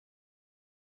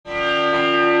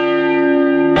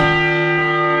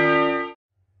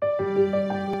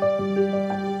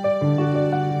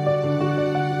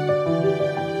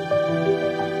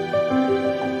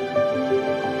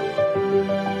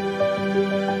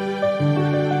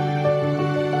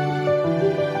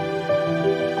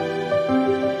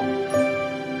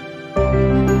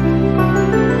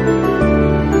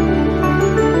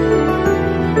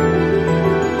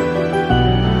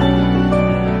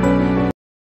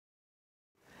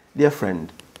Dear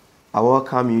friend, I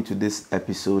welcome you to this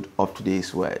episode of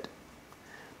today's word.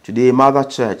 Today, Mother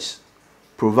Church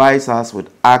provides us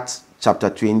with Acts chapter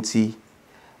 20,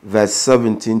 verse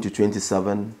 17 to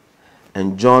 27,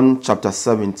 and John chapter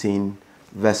 17,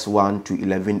 verse 1 to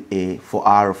 11a for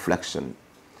our reflection.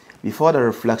 Before the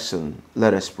reflection,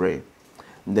 let us pray.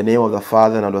 In the name of the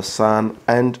Father, and of the Son,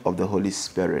 and of the Holy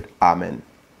Spirit. Amen.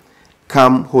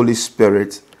 Come, Holy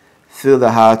Spirit, fill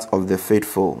the hearts of the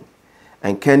faithful,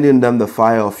 and kindle in them the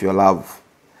fire of your love.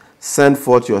 Send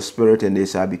forth your Spirit, and they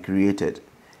shall be created,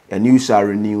 and you shall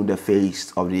renew the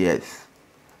face of the earth.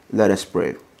 Let us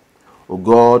pray. O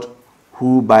God,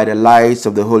 who by the light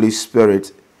of the Holy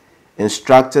Spirit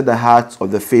instructed the hearts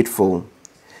of the faithful,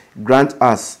 grant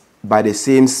us by the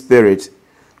same Spirit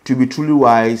to be truly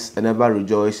wise and ever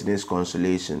rejoice in his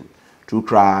consolation. Through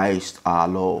Christ our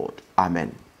Lord.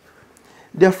 Amen.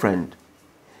 Dear friend,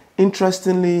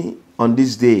 interestingly, on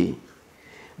this day,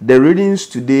 the readings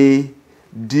today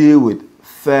deal with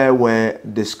farewell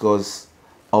discourse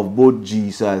of both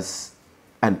Jesus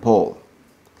and Paul.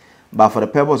 But for the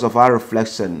purpose of our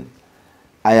reflection,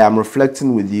 I am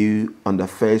reflecting with you on the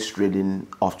first reading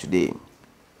of today.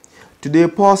 Today,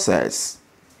 Paul says,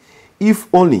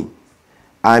 "If only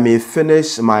I may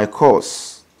finish my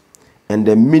course and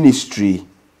the ministry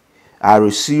I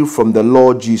received from the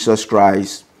Lord Jesus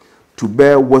Christ to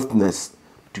bear witness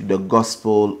to the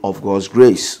gospel of God's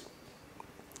grace."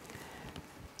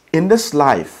 In this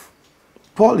life,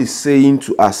 Paul is saying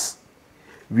to us,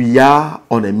 we are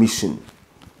on a mission.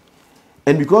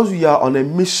 And because we are on a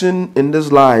mission in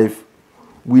this life,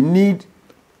 we need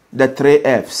the 3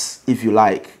 F's, if you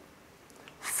like: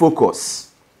 focus,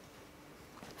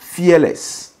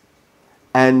 fearless,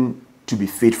 and to be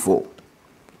faithful.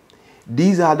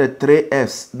 These are the 3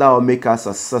 F's that will make us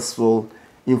successful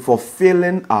in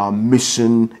fulfilling our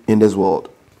mission in this world.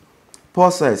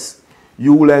 Paul says,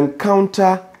 you will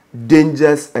encounter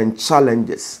dangers and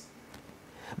challenges.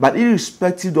 But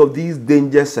irrespective of these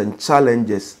dangers and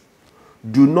challenges,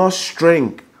 do not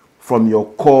shrink from your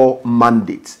core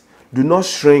mandate. Do not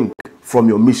shrink from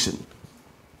your mission.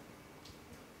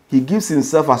 He gives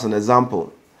himself as an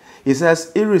example. He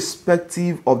says,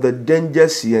 irrespective of the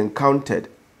dangers he encountered,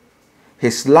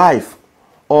 his life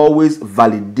always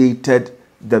validated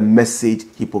the message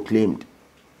he proclaimed.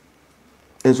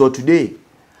 And so today,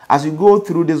 as you go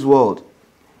through this world,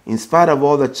 in spite of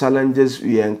all the challenges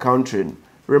we are encountering,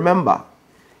 remember,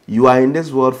 you are in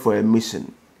this world for a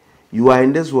mission. You are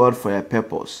in this world for a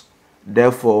purpose.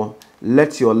 Therefore,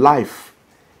 let your life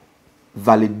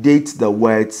validate the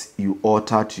words you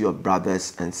utter to your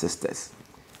brothers and sisters.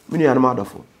 Many are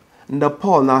wonderful. And the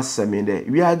Paul na seminde,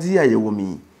 we are dear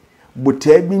yewomi, but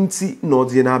binti no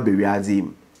dina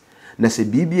bewiadim. Na se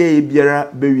bibia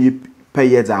biara bewi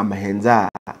peye za mahenza.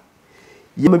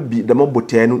 Yema bi da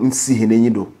mabote no nsi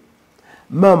henenyi do.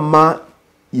 Mama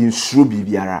yinsuru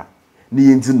bibiara, ni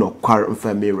yinti no kwar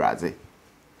mfa mewraze.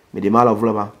 Me de mala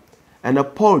vloma. And the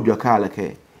Paul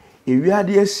dwakaleke, e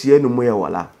wiade asie no moye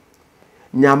wala.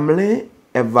 Nyamle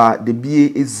eva de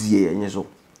bie ezie enyeso.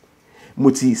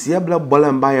 Muti si ebla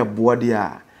bola mba ye boade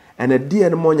a, ene de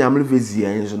no mo nyamle vezie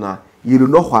enyeso na, yiru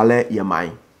no hwale ye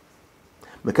man.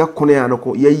 Meka kone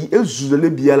anoko ye ezuzele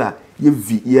biala ye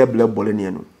vi ye ebla bola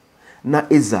ne no. Na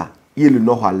eza yiru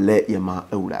no hwale ye ma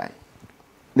awurai.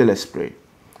 Now let's pray.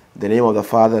 In the name of the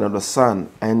Father, and of the Son,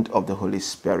 and of the Holy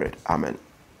Spirit. Amen.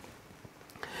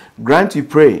 Grant, we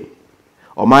pray,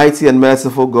 Almighty and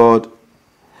merciful God,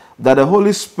 that the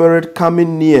Holy Spirit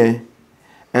coming near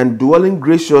and dwelling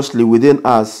graciously within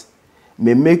us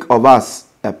may make of us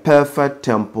a perfect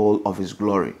temple of his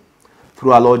glory.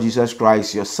 Through our Lord Jesus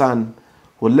Christ, your Son,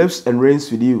 who lives and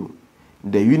reigns with you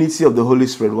in the unity of the Holy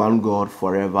Spirit, one God,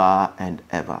 forever and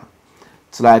ever.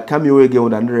 Till I come your way again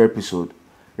with another episode,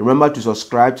 remember to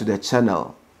subscribe to the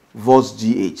channel, Voice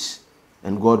GH,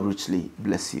 and God richly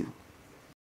bless you.